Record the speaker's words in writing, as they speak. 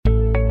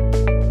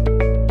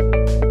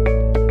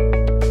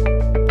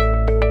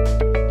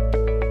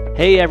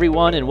Hey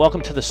everyone, and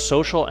welcome to the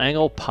Social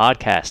Angle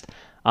Podcast.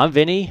 I'm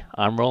Vinny.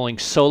 I'm rolling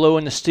solo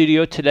in the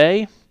studio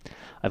today.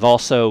 I've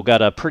also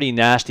got a pretty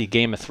nasty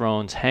Game of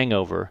Thrones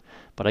hangover,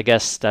 but I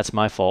guess that's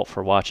my fault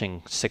for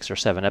watching 6 or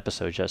 7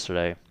 episodes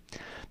yesterday.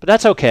 But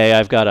that's okay.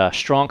 I've got a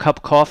strong cup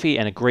of coffee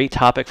and a great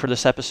topic for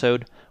this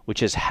episode,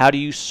 which is how to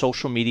use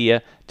social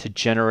media to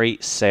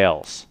generate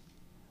sales.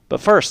 But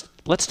first,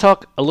 let's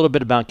talk a little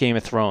bit about Game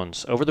of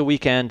Thrones. Over the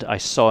weekend, I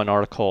saw an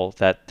article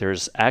that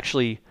there's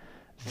actually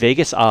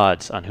Vegas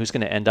odds on who's going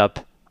to end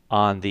up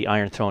on the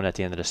Iron Throne at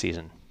the end of the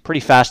season.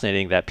 Pretty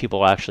fascinating that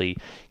people actually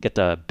get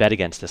to bet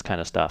against this kind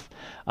of stuff.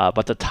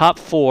 But the top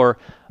 4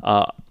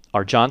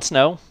 are Jon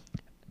Snow,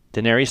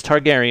 Daenerys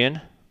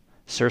Targaryen,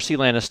 Cersei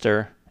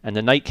Lannister, and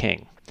the Night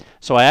King.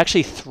 So I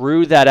actually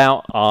threw that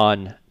out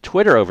on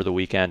Twitter over the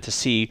weekend to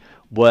see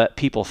what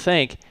people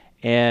think,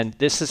 and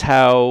this is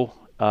how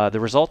the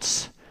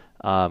results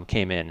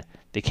came in.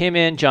 They came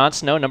in Jon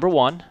Snow, number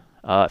 1,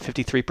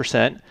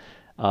 53%.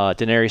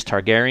 Daenerys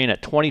Targaryen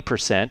at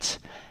 20%,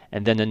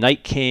 and then the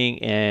Night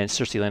King and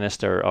Cersei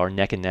Lannister are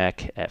neck and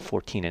neck at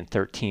 14 and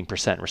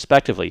 13%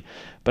 respectively.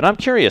 But I'm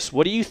curious,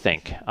 what do you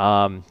think?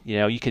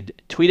 You could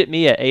tweet at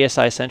me at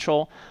ASI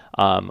Central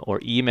or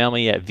email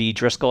me at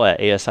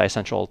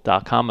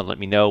vdriscoll@asicentral.com and let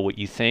me know what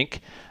you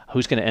think.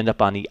 Who's going to end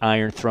up on the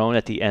Iron Throne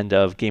at the end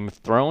of Game of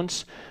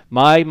Thrones?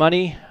 My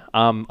money,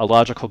 I'm a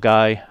logical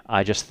guy.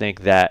 I just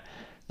think that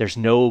there's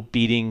no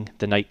beating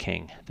the Night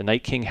King. The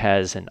Night King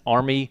has an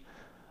army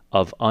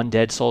of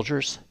undead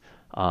soldiers.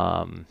 He's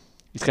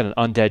got an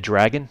undead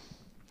dragon.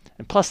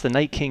 And plus, the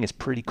Night King is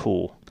pretty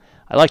cool.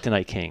 I like the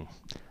Night King.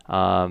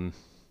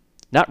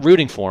 Not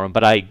rooting for him,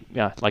 but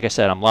like I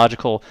said, I'm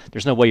logical.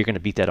 There's no way you're going to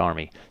beat that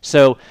army.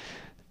 So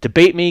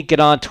debate me.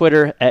 Get on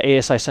Twitter at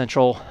ASI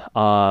Central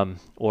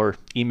or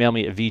email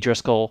me at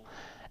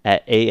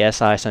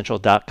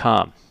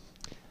vdriscoll@asicentral.com.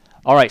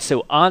 All right,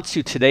 so on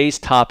to today's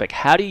topic.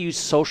 How to use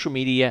social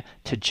media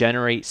to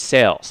generate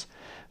sales.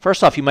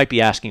 First off, you might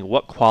be asking,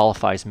 what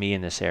qualifies me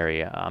in this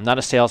area? I'm not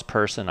a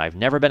salesperson. I've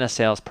never been a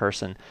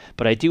salesperson,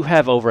 but I do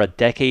have over a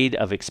decade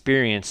of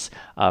experience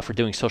for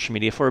doing social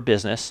media for a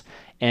business.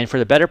 And for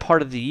the better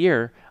part of the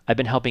year, I've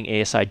been helping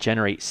ASI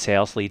generate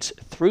sales leads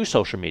through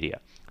social media.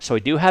 So I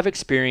do have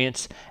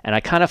experience, and I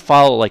kind of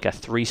follow like a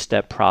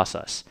 3-step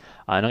process.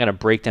 And I'm going to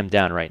break them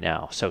down right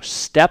now. So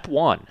step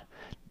 1,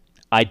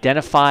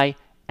 identify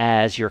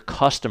as your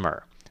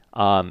customer.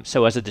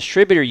 So as a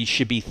distributor, you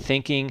should be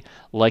thinking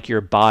like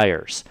your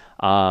buyers.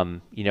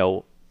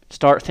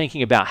 Start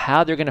thinking about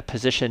how they're going to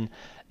position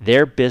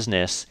their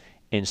business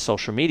in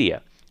social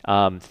media.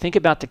 Think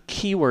about the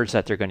keywords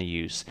that they're going to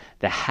use,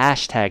 the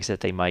hashtags that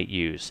they might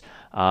use.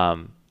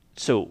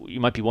 So you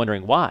might be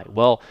wondering why.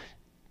 Well,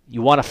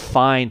 you want to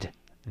find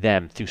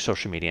them through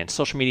social media, and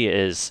social media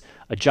is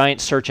a giant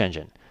search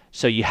engine.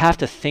 So you have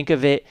to think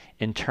of it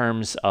in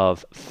terms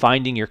of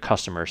finding your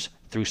customers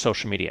through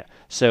social media.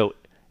 So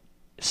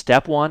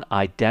step 1,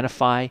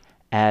 identify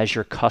as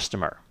your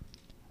customer.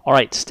 All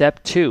right,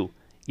 step 2,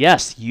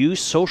 yes, use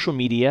social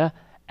media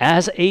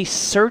as a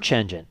search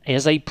engine,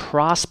 as a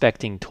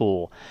prospecting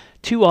tool.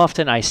 Too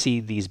often I see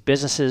these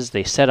businesses,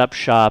 they set up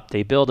shop,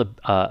 they build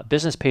a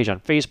business page on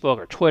Facebook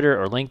or Twitter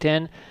or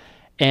LinkedIn,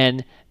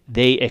 and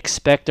they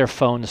expect their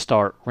phone to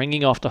start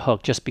ringing off the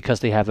hook just because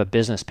they have a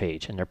business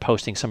page and they're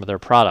posting some of their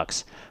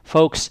products.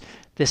 Folks,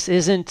 this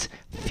isn't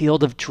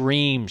Field of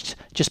Dreams.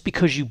 Just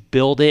because you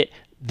build it,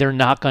 they're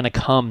not going to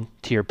come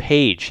to your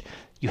page.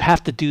 You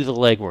have to do the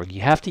legwork.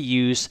 You have to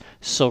use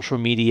social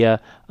media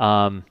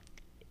in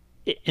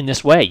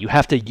this way. You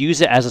have to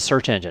use it as a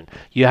search engine.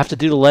 You have to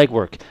do the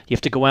legwork. You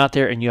have to go out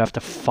there and you have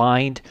to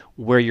find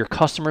where your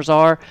customers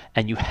are,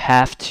 and you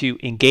have to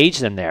engage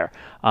them there.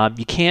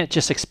 You can't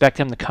just expect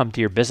them to come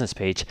to your business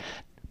page.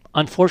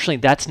 Unfortunately,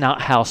 that's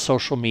not how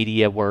social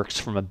media works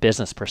from a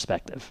business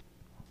perspective.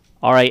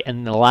 All right,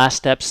 and the last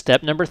step,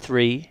 step number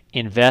 3,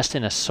 invest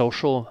in a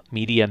social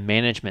media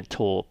management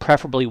tool,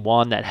 preferably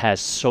one that has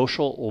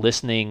social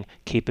listening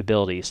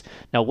capabilities.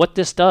 Now, what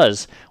this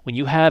does, when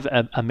you have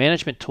a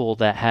management tool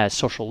that has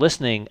social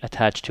listening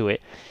attached to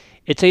it,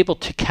 it's able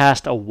to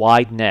cast a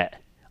wide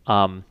net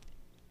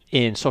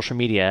in social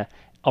media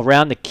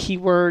around the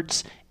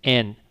keywords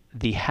and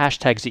the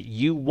hashtags that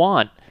you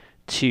want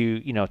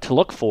to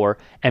look for,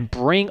 and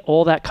bring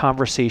all that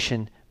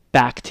conversation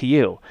back to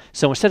you.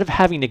 So instead of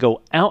having to go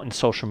out in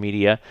social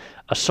media,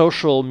 a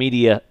social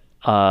media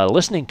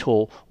listening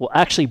tool will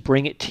actually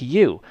bring it to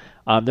you.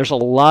 There's a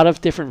lot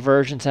of different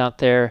versions out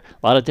there,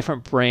 a lot of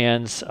different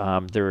brands.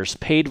 There's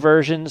paid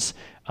versions,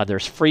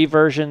 there's free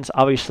versions.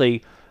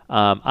 Obviously,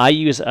 I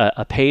use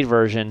a paid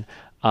version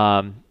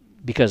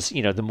because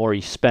the more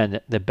you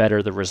spend, the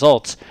better the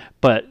results.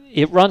 But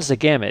it runs the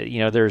gamut.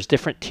 There's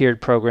different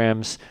tiered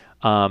programs,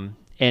 and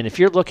if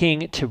you're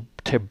looking to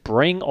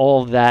bring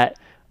all of that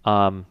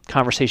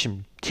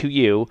conversation to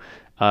you,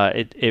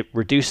 it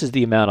reduces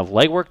the amount of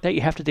legwork that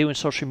you have to do in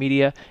social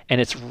media, and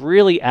it's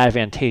really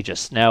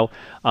advantageous. Now,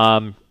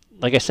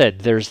 like I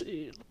said,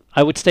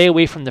 I would stay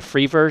away from the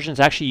free versions.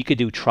 Actually, you could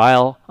do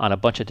trial on a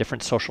bunch of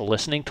different social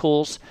listening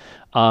tools,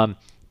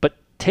 but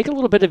take a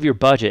little bit of your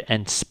budget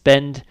and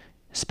spend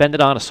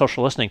it on a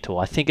social listening tool.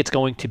 I think it's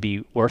going to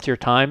be worth your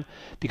time,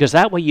 because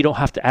that way you don't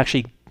have to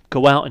actually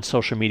go out in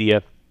social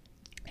media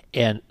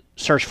and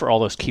search for all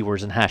those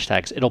keywords and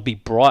hashtags. It'll be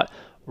brought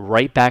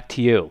right back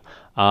to you.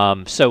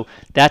 So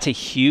that's a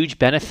huge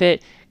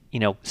benefit.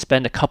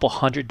 Spend a couple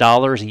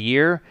 $100s a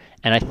year,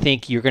 and I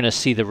think you're going to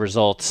see the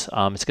results.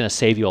 It's going to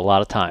save you a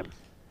lot of time.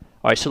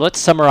 All right, so let's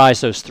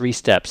summarize those 3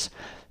 steps.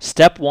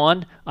 Step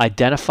 1,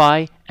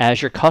 identify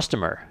as your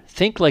customer.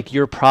 Think like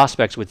your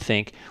prospects would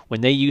think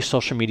when they use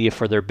social media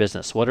for their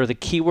business. What are the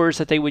keywords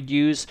that they would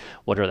use?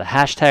 What are the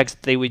hashtags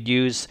that they would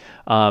use?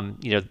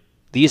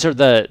 These are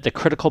the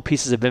critical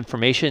pieces of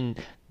information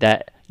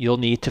that you'll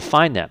need to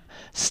find them.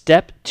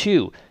 Step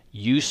 2,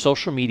 use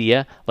social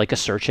media like a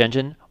search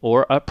engine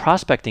or a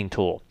prospecting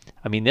tool.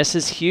 I mean, this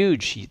is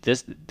huge.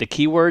 The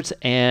keywords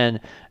and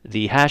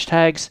the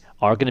hashtags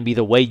are going to be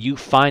the way you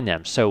find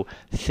them. So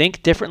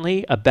think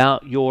differently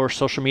about your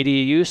social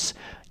media use.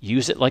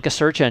 Use it like a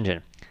search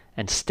engine.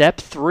 And step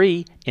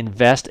 3,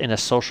 invest in a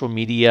social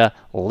media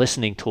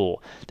listening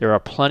tool. There are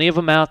plenty of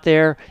them out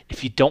there.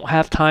 If you don't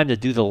have time to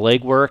do the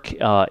legwork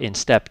in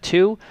step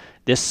 2,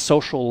 this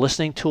social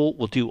listening tool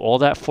will do all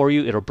that for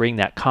you. It'll bring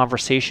that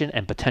conversation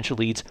and potential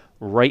leads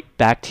right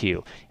back to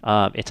you.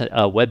 It's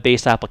a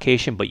web-based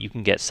application, but you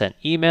can get sent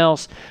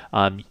emails.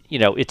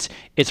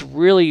 It's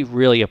really,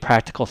 really a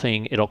practical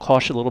thing. It'll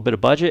cost you a little bit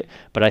of budget,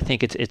 but I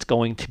think it's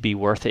going to be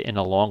worth it in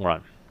the long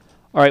run.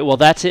 All right, well,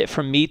 that's it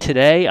from me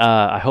today.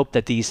 I hope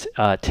that these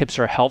tips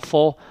are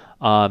helpful.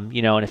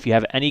 And if you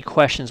have any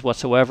questions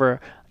whatsoever,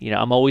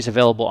 I'm always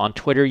available on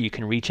Twitter. You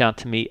can reach out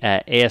to me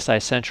at ASI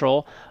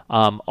Central.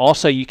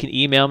 Also, you can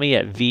email me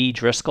at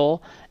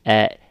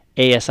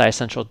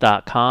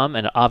vdriscoll@asicentral.com.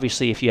 And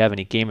obviously, if you have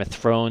any Game of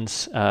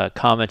Thrones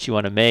comments you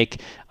want to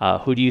make,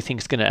 who do you think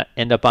is going to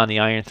end up on the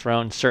Iron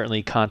Throne,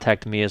 certainly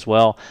contact me as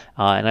well.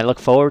 And I look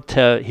forward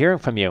to hearing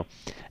from you.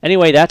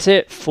 Anyway, that's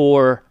it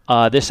for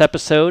this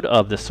episode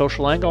of The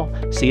Social Angle.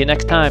 See you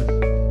next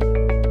time.